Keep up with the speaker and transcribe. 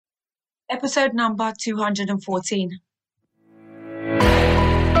Episode number 214.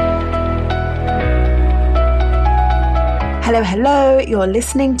 Hello. You're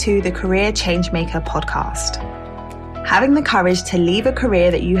listening to the Career Changemaker podcast. Having the courage to leave a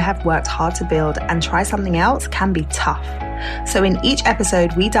career that you have worked hard to build and try something else can be tough. So in each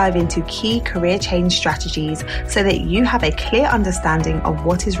episode, we dive into key career change strategies so that you have a clear understanding of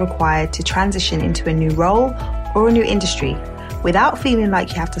what is required to transition into a new role or a new industry without feeling like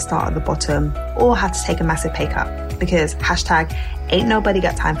you have to start at the bottom or have to take a massive pay cut, because #ain't nobody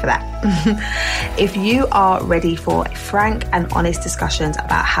got time for that. If you are ready for frank and honest discussions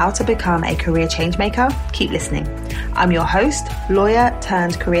about how to become a career change maker, keep listening. I'm your host, lawyer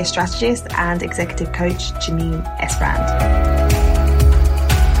turned career strategist and executive coach, Janine Esbrand.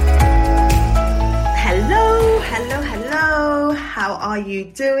 Hello. How are you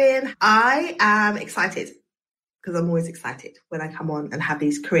doing? I am excited, because I'm always excited when I come on and have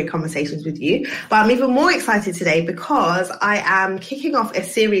these career conversations with you. But I'm even more excited today because I am kicking off a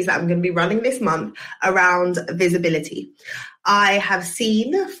series that I'm going to be running this month around visibility. I have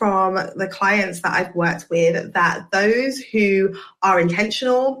seen from the clients that I've worked with that those who are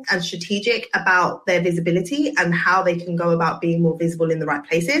intentional and strategic about their visibility and how they can go about being more visible in the right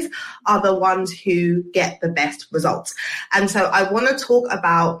places are the ones who get the best results. And so I want to talk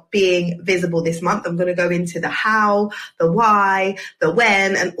about being visible this month. I'm going to go into the how, the why, the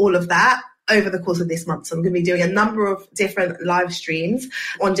when, and all of that over the course of this month. So I'm going to be doing a number of different live streams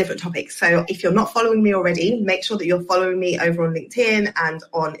on different topics. So if you're not following me already, make sure that you're following me over on LinkedIn and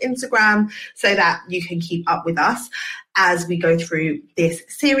on Instagram so that you can keep up with us as we go through this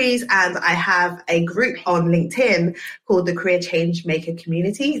series. And I have a group on LinkedIn called the Career Change Maker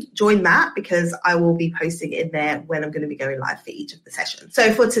Community. Join that because I will be posting in there when I'm going to be going live for each of the sessions.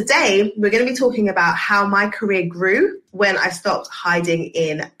 So for today, we're going to be talking about how my career grew when I stopped hiding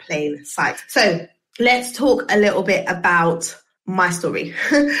in plain sight. So let's talk a little bit about my story.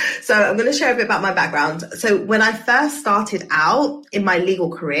 So I'm going to share a bit about my background. So when I first started out in my legal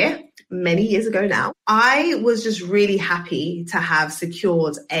career, many years ago now, I was just really happy to have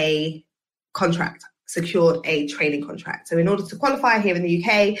secured a training contract. So in order to qualify here in the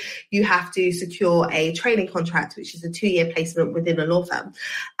UK, you have to secure a training contract, which is a 2-year placement within a law firm.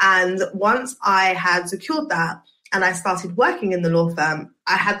 And once I had secured that and I started working in the law firm,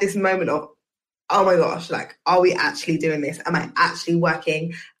 I had this moment of, oh my gosh, like, are we actually doing this? Am I actually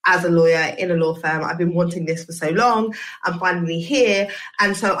working as a lawyer in a law firm? I've been wanting this for so long. I'm finally here.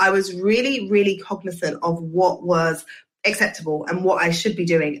 And so I was really, really cognizant of what was acceptable and what I should be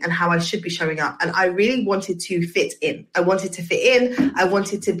doing and how I should be showing up. And I really wanted to fit in. I wanted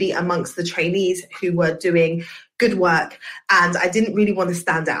to be amongst the trainees who were doing good work. And I didn't really want to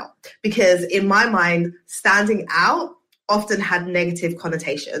stand out because in my mind, standing out often had negative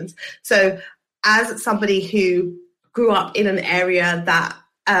connotations. So as somebody who grew up in an area that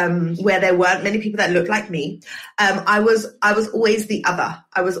where there weren't many people that looked like me, I was always the other.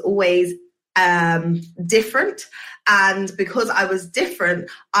 I was always different. And because I was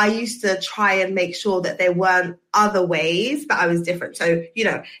different, I used to try and make sure that there weren't other ways that I was different. So,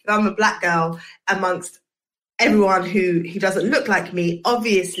 if I'm a black girl amongst everyone who doesn't look like me,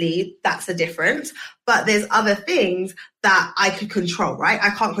 obviously that's a difference, but there's other things that I could control, right? I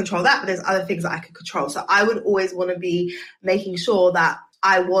can't control that, but there's other things that I could control. So I would always want to be making sure that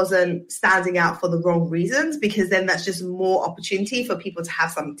I wasn't standing out for the wrong reasons, because then that's just more opportunity for people to have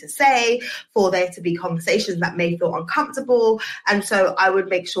something to say, for there to be conversations that may feel uncomfortable. And so I would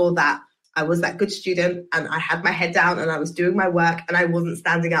make sure that I was that good student and I had my head down and I was doing my work and I wasn't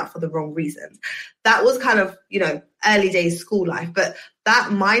standing out for the wrong reasons. That was kind of, early days school life, but that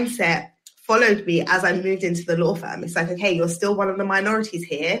mindset followed me as I moved into the law firm. It's like, okay, you're still one of the minorities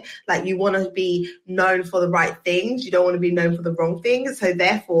here. Like, you want to be known for the right things. You don't want to be known for the wrong things. So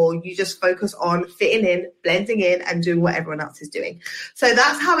therefore, you just focus on fitting in, blending in, and doing what everyone else is doing. So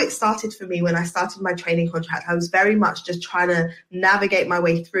that's how it started for me when I started my training contract. I was very much just trying to navigate my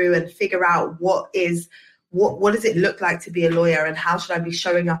way through and figure out what does it look like to be a lawyer and how should I be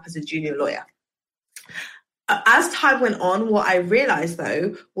showing up as a junior lawyer. As time went on, what I realized,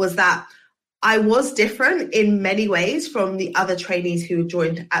 though, was that I was different in many ways from the other trainees who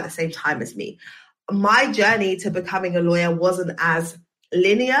joined at the same time as me. My journey to becoming a lawyer wasn't as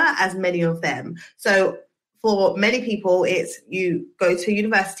linear as many of them. So for many people, it's you go to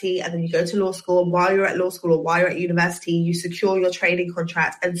university and then you go to law school. And while you're at law school or while you're at university, you secure your training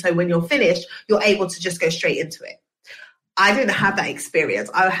contract. And so when you're finished, you're able to just go straight into it. I didn't have that experience.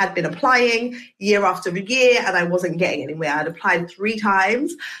 I had been applying year after year and I wasn't getting anywhere. I'd applied 3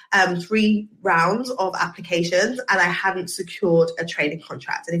 times, 3 rounds of applications, and I hadn't secured a training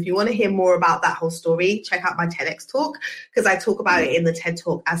contract. And if you want to hear more about that whole story, check out my TEDx talk, because I talk about it in the TED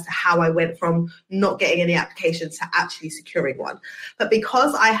talk as to how I went from not getting any applications to actually securing one. But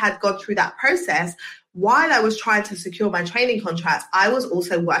because I had gone through that process, while I was trying to secure my training contracts, I was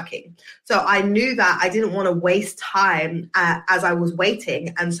also working. So I knew that I didn't want to waste time as I was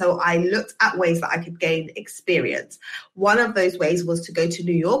waiting. And so I looked at ways that I could gain experience. One of those ways was to go to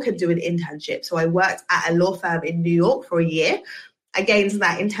New York and do an internship. So I worked at a law firm in New York for a year. I gained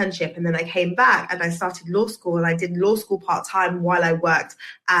that internship, and then I came back and I started law school, and I did law school part-time while I worked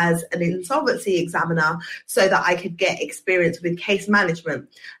as an insolvency examiner so that I could get experience with case management.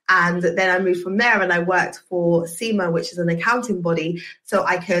 And then I moved from there and I worked for SEMA, which is an accounting body, so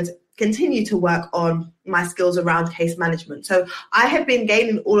I could continue to work on my skills around case management. So I had been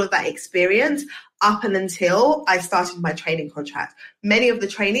gaining all of that experience up and until I started my training contract. Many of the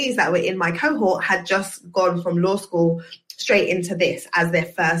trainees that were in my cohort had just gone from law school straight into this as their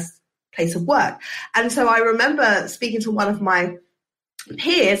first place of work. And so I remember speaking to one of my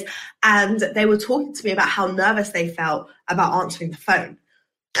peers, and they were talking to me about how nervous they felt about answering the phone.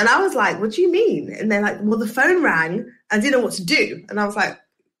 And I was like, what do you mean? And they're like, well, the phone rang. I didn't know what to do. And I was like,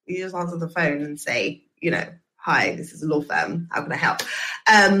 you just answer the phone and say, hi, this is a law firm. How can I help?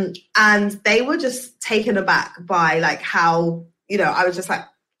 And they were just taken aback by like how, I was just like,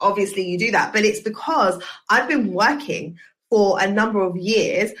 obviously you do that. But it's because I've been working for a number of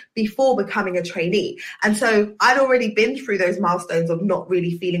years before becoming a trainee. And so I'd already been through those milestones of not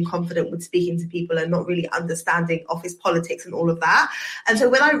really feeling confident with speaking to people and not really understanding office politics and all of that. And so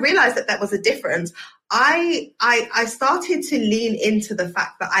when I realized that was a difference, I started to lean into the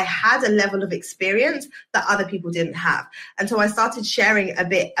fact that I had a level of experience that other people didn't have. And so I started sharing a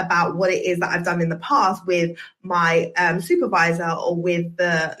bit about what it is that I've done in the past with my supervisor or with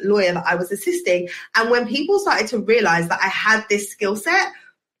the lawyer that I was assisting. And when people started to realize that I had this skill set,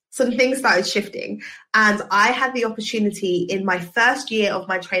 some things started shifting. And I had the opportunity in my first year of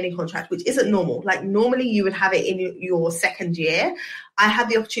my training contract, which isn't normal. Like normally you would have it in your second year. I had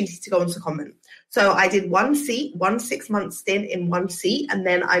the opportunity to go on secondment. So I did 1 6-month stint in 1 seat, and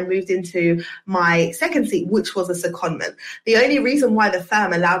then I moved into my second seat, which was a secondment. The only reason why the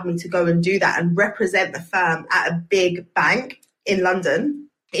firm allowed me to go and do that and represent the firm at a big bank in London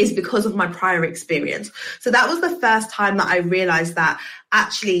is because of my prior experience. So that was the first time that I realized that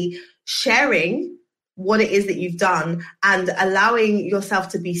actually sharing what it is that you've done and allowing yourself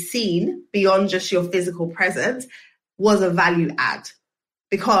to be seen beyond just your physical presence was a value add.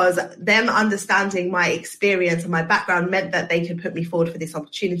 Because them understanding my experience and my background meant that they could put me forward for this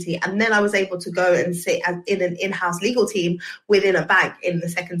opportunity. And then I was able to go and sit in an in-house legal team within a bank in the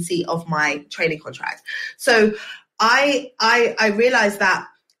second seat of my training contract. So I realized that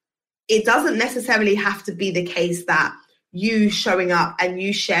it doesn't necessarily have to be the case that you showing up and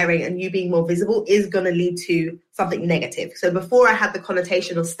you sharing and you being more visible is going to lead to something negative. So before I had the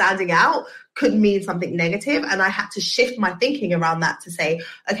connotation of standing out could mean something negative, and I had to shift my thinking around that to say,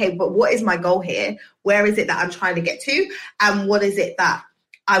 okay, but what is my goal here? Where is it that I'm trying to get to? And what is it that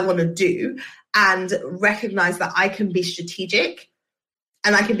I want to do? And recognize that I can be strategic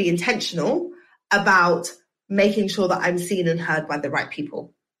and I can be intentional about making sure that I'm seen and heard by the right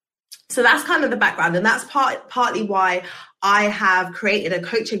people. So that's kind of the background, and that's partly why I have created a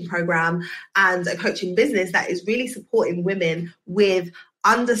coaching program and a coaching business that is really supporting women with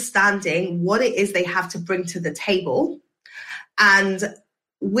understanding what it is they have to bring to the table, and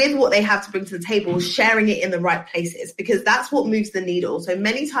with what they have to bring to the table, sharing it in the right places, because that's what moves the needle. So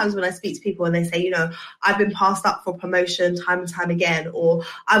many times when I speak to people and they say, I've been passed up for promotion time and time again, or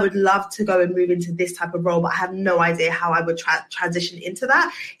I would love to go and move into this type of role, but I have no idea how I would transition into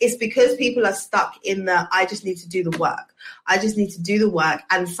that. It's because people are stuck in I just need to do the work. I just need to do the work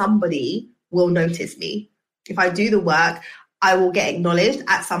and somebody will notice me. If I do the work, I will get acknowledged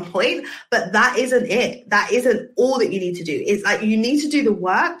at some point, but that isn't it. That isn't all that you need to do. It's like you need to do the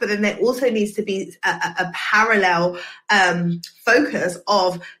work, but then there also needs to be a parallel focus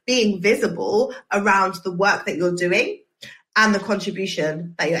of being visible around the work that you're doing and the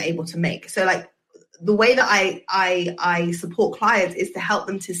contribution that you're able to make. So like the way that I support clients is to help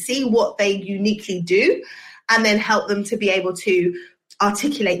them to see what they uniquely do and then help them to be able to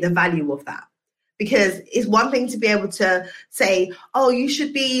articulate the value of that. Because it's one thing to be able to say, oh, you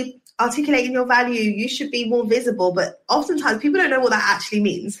should be articulating your value, you should be more visible. But oftentimes people don't know what that actually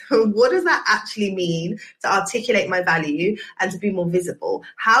means. What does that actually mean to articulate my value and to be more visible?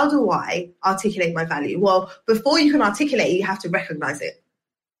 How do I articulate my value? Well, before you can articulate it, you have to recognize it.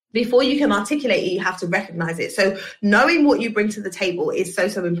 Before you can articulate it, you have to recognize it. So knowing what you bring to the table is so,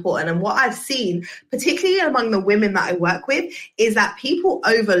 so important. And what I've seen, particularly among the women that I work with, is that people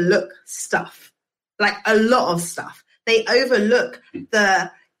overlook stuff, like a lot of stuff. They overlook the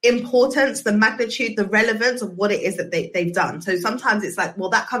importance, the magnitude, the relevance of what it is that they've done. So sometimes it's like, well,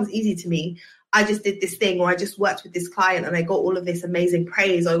 that comes easy to me. I just did this thing, or I just worked with this client and I got all of this amazing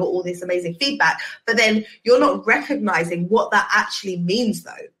praise, or I got all this amazing feedback. But then you're not recognizing what that actually means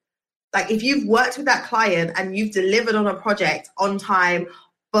though. Like if you've worked with that client and you've delivered on a project on time,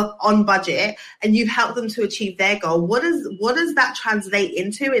 but on budget, and you've helped them to achieve their goal, what does that translate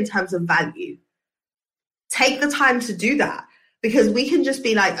into in terms of value? Take the time to do that, because we can just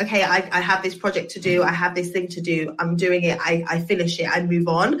be like, okay, I have this project to do. I have this thing to do. I'm doing it. I finish it. I move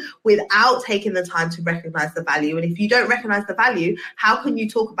on without taking the time to recognize the value. And if you don't recognize the value, how can you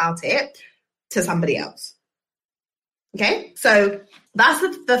talk about it to somebody else? Okay, so that's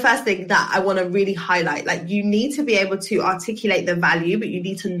the first thing that I want to really highlight. Like, you need to be able to articulate the value, but you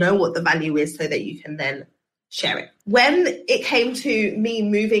need to know what the value is so that you can then share it. When it came to me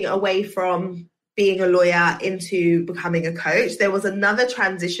moving away from being a lawyer into becoming a coach, there was another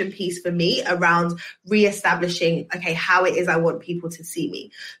transition piece for me around reestablishing, okay, how it is I want people to see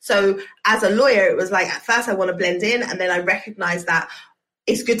me. So as a lawyer, it was like, at first I want to blend in, and then I recognized that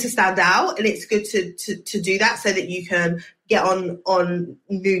it's good to stand out, and it's good to do that so that you can get on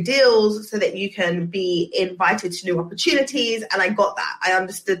new deals, so that you can be invited to new opportunities. And I got that. I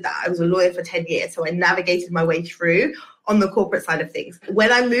understood that. I was a lawyer for 10 years, so I navigated my way through on the corporate side of things.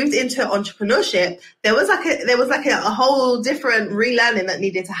 When I moved into entrepreneurship, there was like a whole different relearning that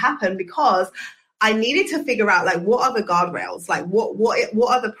needed to happen, because I needed to figure out, like, what are the guardrails? Like, what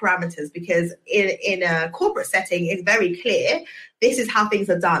are the parameters? Because in a corporate setting, it's very clear, this is how things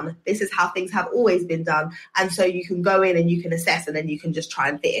are done. This is how things have always been done. And so you can go in and you can assess, and then you can just try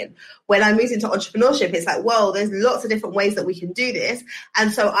and fit in. When I moved into entrepreneurship, it's like, well, there's lots of different ways that we can do this.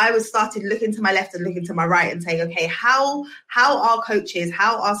 And so I started looking to my left and looking to my right and saying, okay, how are coaches,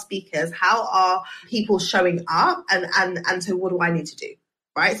 how are speakers, how are people showing up? And so what do I need to do?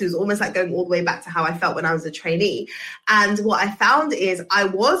 Right. So it was almost like going all the way back to how I felt when I was a trainee. And what I found is I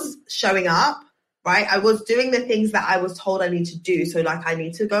was showing up, right? I was doing the things that I was told I need to do. So like, I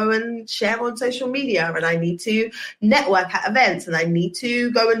need to go and share on social media, and I need to network at events, and I need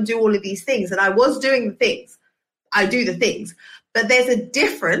to go and do all of these things. And I was doing the things. I do the things. But there's a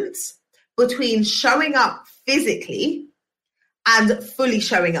difference between showing up physically and fully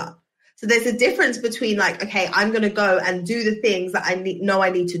showing up. So there's a difference between, like, okay, I'm going to go and do the things that I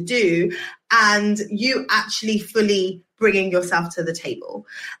need to do, and you actually fully bringing yourself to the table.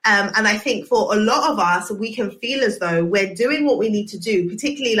 And I think for a lot of us, we can feel as though we're doing what we need to do,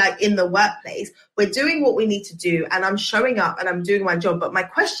 particularly like in the workplace. We're doing what we need to do, and I'm showing up and I'm doing my job. But my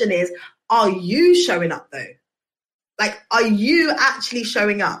question is, are you showing up though? Like, are you actually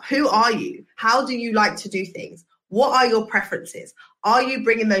showing up? Who are you? How do you like to do things? What are your preferences? Are you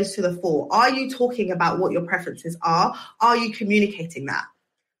bringing those to the fore? Are you talking about what your preferences are? Are you communicating that?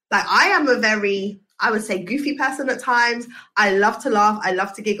 Like, I am a very, I would say, goofy person at times. I love to laugh. I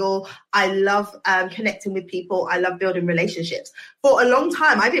love to giggle. I love connecting with people. I love building relationships. For a long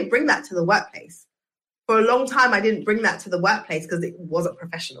time, I didn't bring that to the workplace. For a long time, I didn't bring that to the workplace because it wasn't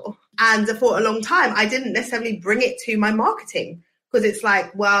professional. And for a long time, I didn't necessarily bring it to my marketing, because it's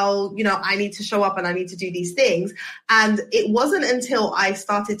like, well, you know, I need to show up and I need to do these things. And it wasn't until I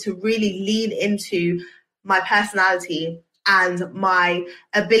started to really lean into my personality and my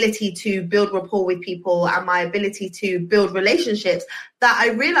ability to build rapport with people and my ability to build relationships that I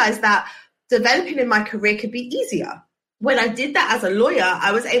realized that developing in my career could be easier. When I did that as a lawyer,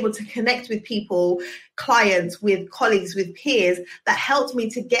 I was able to connect with people, clients, with colleagues, with peers, that helped me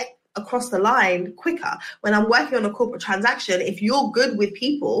to get across the line quicker. When I'm working on a corporate transaction, if you're good with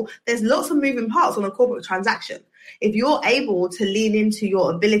people, there's lots of moving parts on a corporate transaction. If you're able to lean into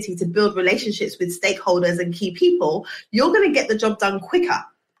your ability to build relationships with stakeholders and key people, you're going to get the job done quicker.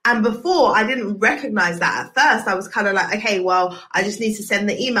 And before, I didn't recognize that. At first, I was kind of like, okay, well, I just need to send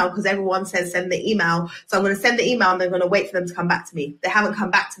the email because everyone says send the email. So I'm going to send the email and they're going to wait for them to come back to me. They haven't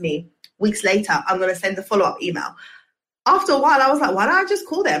come back to me. Weeks later, I'm going to send a follow-up email. After a while, I was like, why don't I just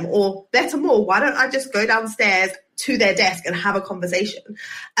call them? Or better more, why don't I just go downstairs to their desk and have a conversation.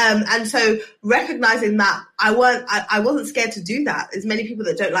 And so recognizing that I wasn't scared to do that. There's many people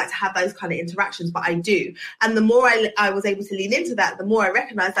that don't like to have those kind of interactions, but I do. And the more I was able to lean into that, the more I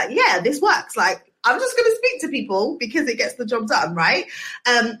recognized that, yeah, this works. Like, I'm just going to speak to people because it gets the job done, right?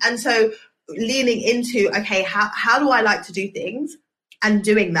 And so leaning into, okay, how do I like to do things? And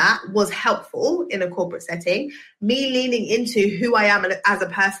doing that was helpful in a corporate setting. Me leaning into who I am as a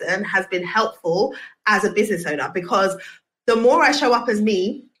person has been helpful as a business owner, because the more I show up as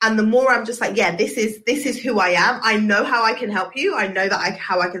me and the more I'm just like, yeah, this is who I am. I know how I can help you. I know that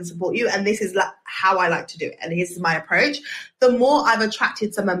how I can support you. And this is how I like to do it. And this is my approach. The more I've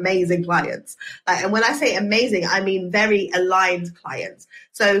attracted some amazing clients. And when I say amazing, I mean very aligned clients.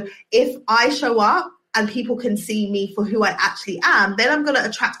 So if I show up and people can see me for who I actually am, then I'm going to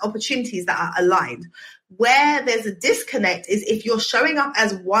attract opportunities that are aligned. Where there's a disconnect is if you're showing up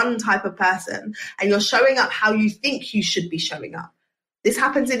as one type of person and you're showing up how you think you should be showing up. This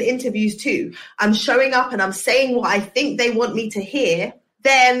happens in interviews too. I'm showing up and I'm saying what I think they want me to hear.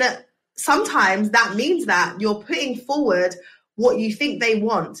 Then sometimes that means that you're putting forward what you think they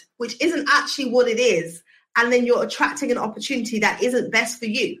want, which isn't actually what it is. And then you're attracting an opportunity that isn't best for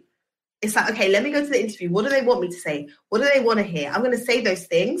you. It's like, okay, let me go to the interview. What do they want me to say? What do they want to hear? I'm going to say those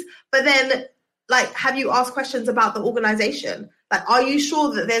things. But then, have you asked questions about the organization? Are you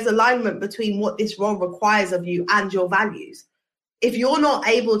sure that there's alignment between what this role requires of you and your values? If you're not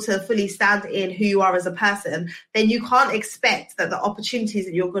able to fully stand in who you are as a person, then you can't expect that the opportunities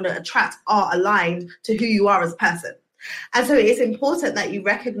that you're going to attract are aligned to who you are as a person. And so it's important that you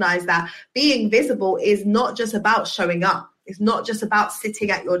recognize that being visible is not just about showing up. It's not just about sitting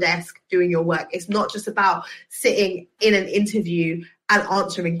at your desk doing your work. It's not just about sitting in an interview and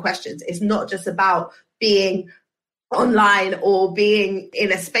answering questions. It's not just about being online or being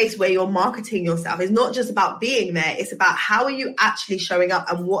in a space where you're marketing yourself. It's not just about being there. It's about how are you actually showing up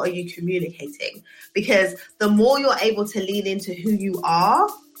and what are you communicating? Because the more you're able to lean into who you are,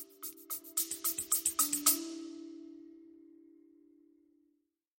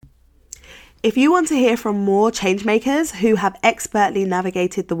 if you want to hear from more changemakers who have expertly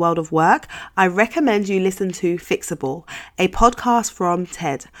navigated the world of work, I recommend you listen to Fixable, a podcast from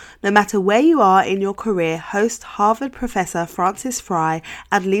TED. No matter where you are in your career, host Harvard professor Frances Frei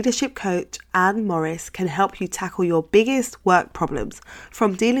and leadership coach Anne Morris can help you tackle your biggest work problems,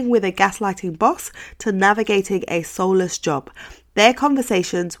 from dealing with a gaslighting boss to navigating a soulless job. Their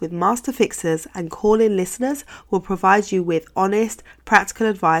conversations with master fixers and call-in listeners will provide you with honest, practical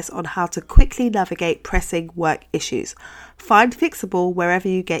advice on how to quickly navigate pressing work issues. Find Fixable wherever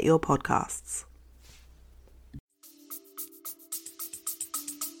you get your podcasts.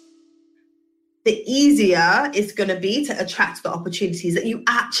 The easier it's going to be to attract the opportunities that you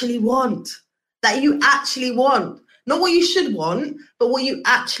actually want. Not what you should want, but what you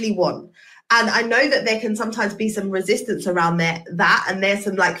actually want. And I know that there can sometimes be some resistance around that, and there's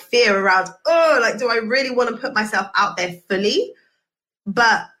some fear around, do I really want to put myself out there fully?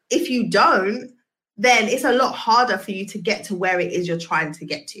 But if you don't, then it's a lot harder for you to get to where it is you're trying to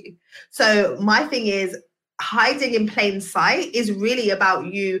get to. So my thing is, hiding in plain sight is really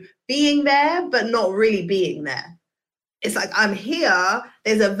about you being there, but not really being there. It's like, I'm here,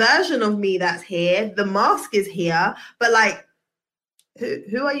 there's a version of me that's here, the mask is here, but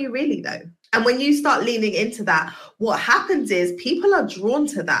who are you really though? And when you start leaning into that, what happens is people are drawn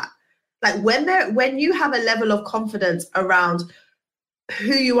to that. When you have a level of confidence around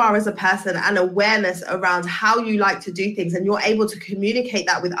who you are as a person and awareness around how you like to do things, and you're able to communicate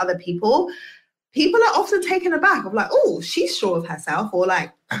that with other people are often taken aback of oh, she's sure of herself, or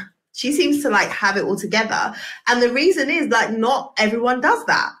she seems to have it all together. And the reason is not everyone does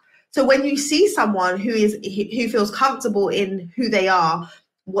that. So when you see someone who feels comfortable in who they are,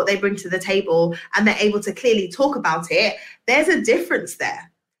 what they bring to the table, and they're able to clearly talk about it, there's a difference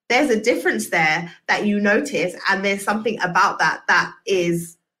there. There's a difference there that you notice, and there's something about that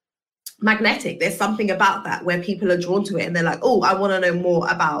is magnetic. There's something about that where people are drawn to it and they're like, oh, I want to know more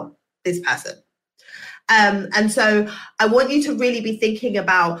about this person. And so I want you to really be thinking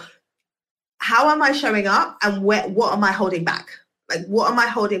about, how am I showing up and what am I holding back? What am I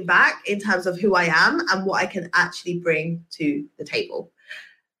holding back in terms of who I am and what I can actually bring to the table?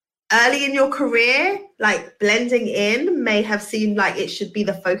 Early in your career, blending in may have seemed like it should be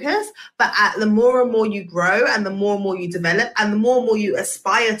the focus, but the more and more you grow and the more you develop and the more you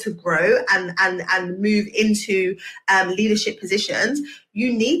aspire to grow and move into leadership positions,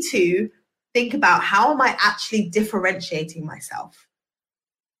 you need to think about, how am I actually differentiating myself?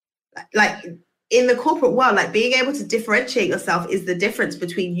 In the corporate world, being able to differentiate yourself is the difference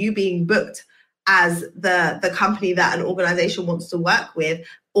between you being booked as the company that an organization wants to work with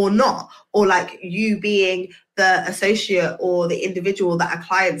or not, or like you being the associate or the individual that a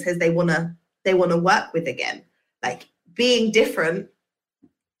client says they want to work with again. Like, being different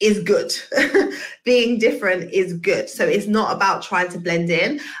is good. Being different is good. So it's not about trying to blend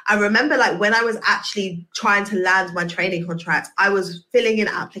in. I remember, like, when I was actually trying to land my training contract, I was filling in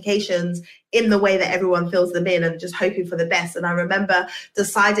applications in the way that everyone fills them in and just hoping for the best. And I remember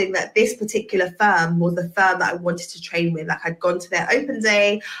deciding that this particular firm was the firm that I wanted to train with. Like, I'd gone to their open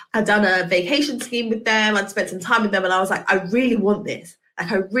day, I'd done a vacation scheme with them, I'd spent some time with them, and I was like, I really want this.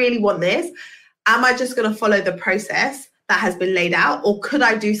 Like, I really want this. Am I just going to follow the process that has been laid out, or could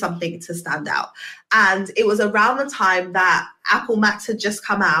I do something to stand out? And it was around the time that Apple Macs had just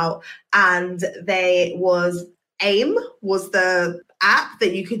come out, and AIM was the app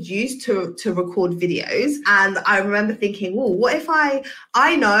that you could use to record videos. And I remember thinking, well, what if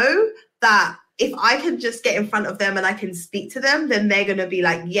I know that if I can just get in front of them and I can speak to them, then they're going to be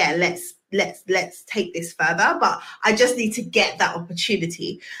like, yeah, let's take this further, but I just need to get that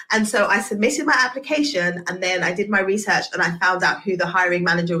opportunity. And so I submitted my application, and then I did my research, and I found out who the hiring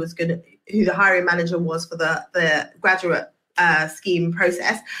manager was for the graduate scheme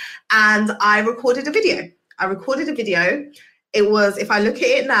process. And I recorded a video. It was, if I look at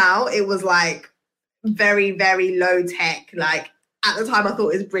it now, it was like very, very low tech. Like, at the time I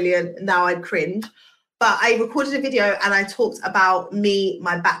thought it was brilliant. Now I'd cringe. But I recorded a video and I talked about me,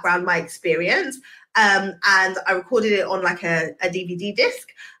 my background, my experience. And I recorded it on like a DVD disc,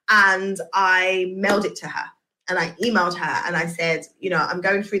 and I mailed it to her. And I emailed her and I said, I'm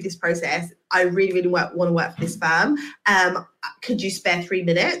going through this process. I really, really want to work for this firm. Could you spare 3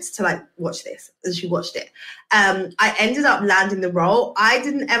 minutes to like watch this? And she watched it. I ended up landing the role. I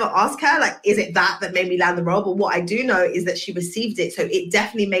didn't ever ask her, like, is it that made me land the role? But what I do know is that she received it. So it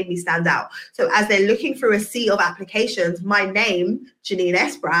definitely made me stand out. So as they're looking through a sea of applications, my name, Janine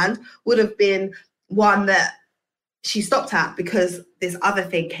Esbrand, would have been one that she stopped at because this other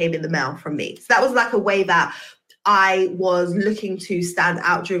thing came in the mail from me. So that was like a way that I was looking to stand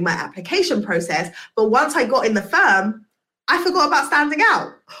out during my application process. But once I got in the firm, I forgot about standing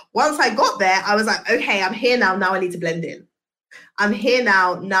out. Once I got there, I was like, okay, I'm here now. Now I need to blend in. I'm here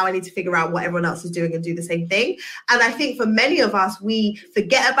now. Now I need to figure out what everyone else is doing and do the same thing. And I think for many of us, we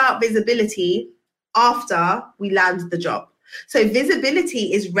forget about visibility after we land the job. So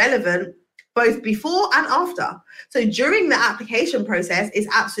visibility is relevant both before and after. So during the application process, it's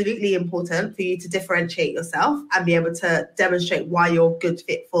absolutely important for you to differentiate yourself and be able to demonstrate why you're a good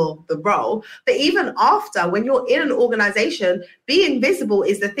fit for the role. But even after, when you're in an organization, being visible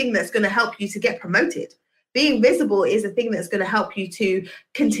is the thing that's going to help you to get promoted. Being visible is the thing that's going to help you to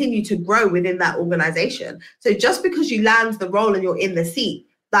continue to grow within that organization. So just because you land the role and you're in the seat,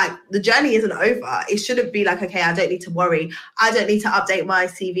 like, the journey isn't over. It shouldn't be like, okay, I don't need to worry. I don't need to update my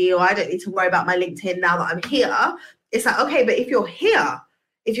CV, or I don't need to worry about my LinkedIn now that I'm here. It's like, okay, but if you're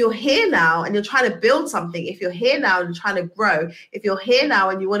here now and you're trying to build something, if you're here now and you're trying to grow, if you're here now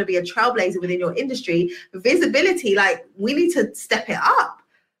and you want to be a trailblazer within your industry, visibility, like, we need to step it up,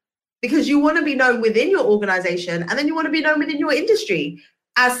 because you want to be known within your organization, and then you want to be known within your industry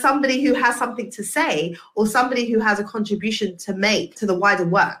as somebody who has something to say, or somebody who has a contribution to make to the wider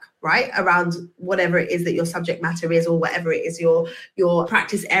work, right? Around whatever it is that your subject matter is, or whatever it is your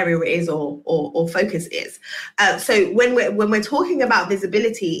practice area is, or focus is. So when we're talking about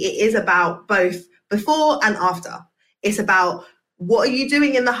visibility, it is about both before and after. It's about, what are you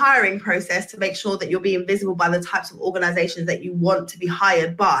doing in the hiring process to make sure that you're being visible by the types of organizations that you want to be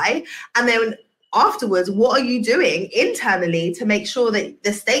hired by? And then afterwards, what are you doing internally to make sure that the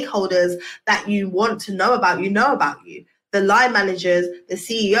stakeholders that you want to know about you, the line managers, the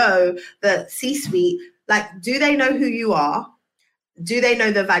CEO, the C-suite, like, do they know who you are? Do they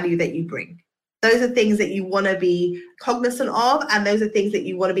know the value that you bring? Those are things that you want to be cognizant of, and those are things that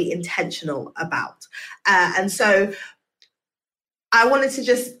you want to be intentional about. And so I wanted to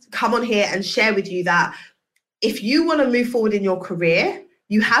just come on here and share with you that if you want to move forward in your career,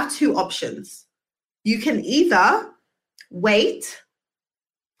 you have two options. You can either wait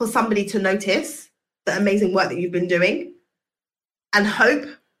for somebody to notice the amazing work that you've been doing and hope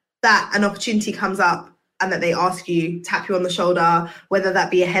that an opportunity comes up and that they ask you, tap you on the shoulder, whether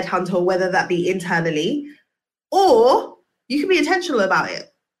that be a headhunter or whether that be internally, or you can be intentional about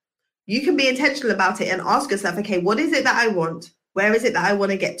it. You can be intentional about it and ask yourself, okay, what is it that I want? Where is it that I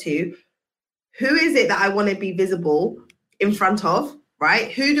want to get to? Who is it that I want to be visible in front of?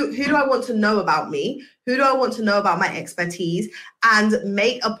 Right? Who do I want to know about me? Who do I want to know about my expertise? And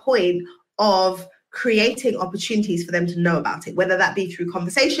make a point of creating opportunities for them to know about it, whether that be through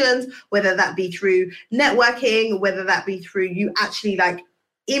conversations, whether that be through networking, whether that be through you actually like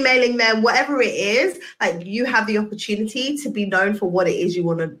emailing them, whatever it is, like you have the opportunity to be known for what it is you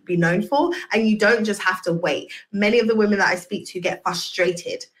want to be known for. And you don't just have to wait. Many of the women that I speak to get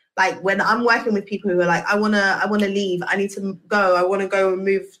frustrated. Like when I'm working with people who are like, I want to leave, I need to go, I want to go and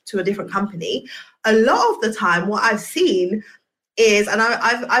move to a different company. A lot of the time, what I've seen is, and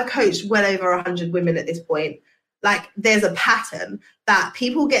I've coached well over 100 women at this point, like there's a pattern that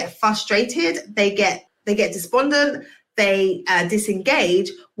people get frustrated, they get despondent, they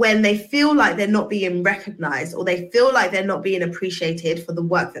disengage when they feel like they're not being recognized, or they feel like they're not being appreciated for the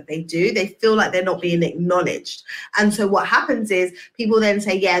work that they do. They feel like they're not being acknowledged. And so what happens is people then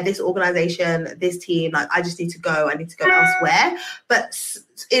say, yeah, this organization, this team, like I just need to go, I need to go elsewhere. But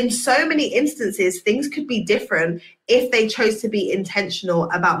in so many instances, things could be different if they chose to be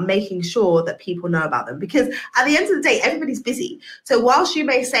intentional about making sure that people know about them. Because at the end of the day, everybody's busy. So whilst you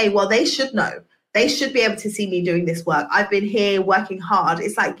may say, well, they should know, they should be able to see me doing this work, I've been here working hard.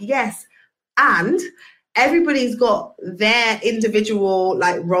 It's like, yes, and everybody's got their individual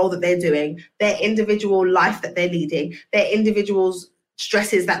like role that they're doing, their individual life that they're leading, their individual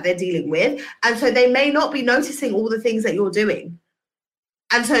stresses that they're dealing with. And so they may not be noticing all the things that you're doing.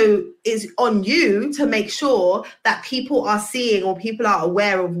 And so it's on you to make sure that people are seeing or people are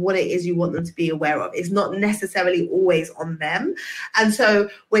aware of what it is you want them to be aware of. It's not necessarily always on them. And so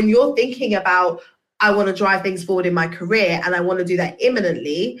when you're thinking about, I want to drive things forward in my career and I want to do that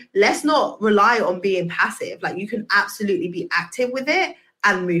imminently, let's not rely on being passive. Like you can absolutely be active with it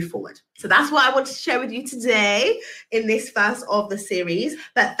and move forward. So that's what I wanted to share with you today in this first of the series.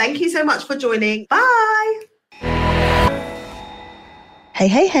 But thank you so much for joining. Bye.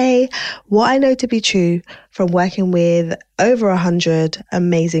 Hey. What I know to be true from working with over 100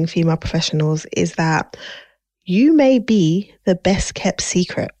 amazing female professionals is that you may be the best kept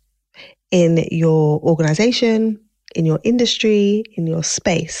secret in your organization, in your industry, in your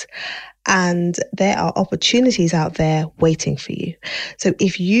space. And there are opportunities out there waiting for you. So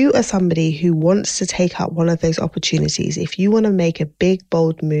if you are somebody who wants to take up one of those opportunities, if you want to make a big,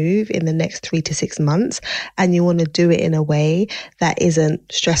 bold move in the next 3 to 6 months, and you want to do it in a way that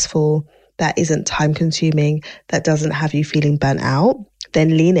isn't stressful, that isn't time consuming, that doesn't have you feeling burnt out,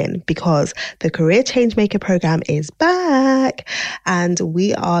 then lean in, because the Career Changemaker program is back and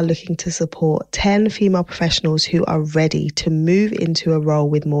we are looking to support 10 female professionals who are ready to move into a role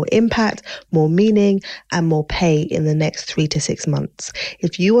with more impact, more meaning and more pay in the next 3 to 6 months.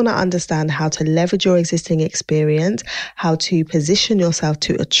 If you want to understand how to leverage your existing experience, how to position yourself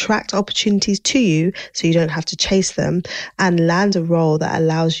to attract opportunities to you so you don't have to chase them, and land a role that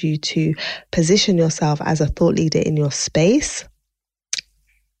allows you to position yourself as a thought leader in your space,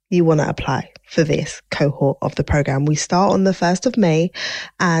 you want to apply for this cohort of the program. We start on the 1st of May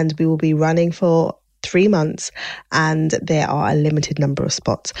and we will be running for 3 months, and there are a limited number of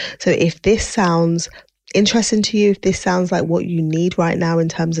spots. So if this sounds interesting to you, if this sounds like what you need right now in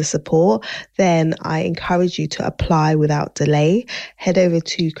terms of support, then I encourage you to apply without delay. Head over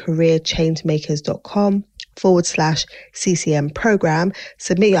to careerchangemakers.com/CCM program,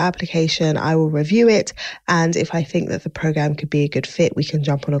 submit your application, I will review it, and if I think that the program could be a good fit, we can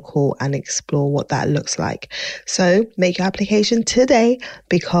jump on a call and explore what that looks like. So make your application today,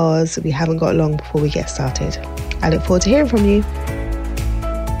 because we haven't got long before we get started. I look forward to hearing from you.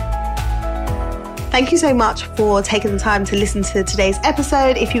 Thank you so much for taking the time to listen to today's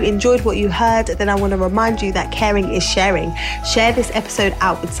episode. If you enjoyed what you heard, then I want to remind you that caring is sharing. Share this episode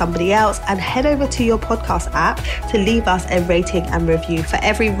out with somebody else and head over to your podcast app to leave us a rating and review. For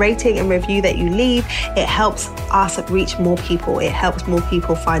every rating and review that you leave, it helps us reach more people. It helps more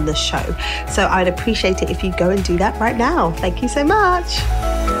people find the show. So I'd appreciate it if you go and do that right now. Thank you so much.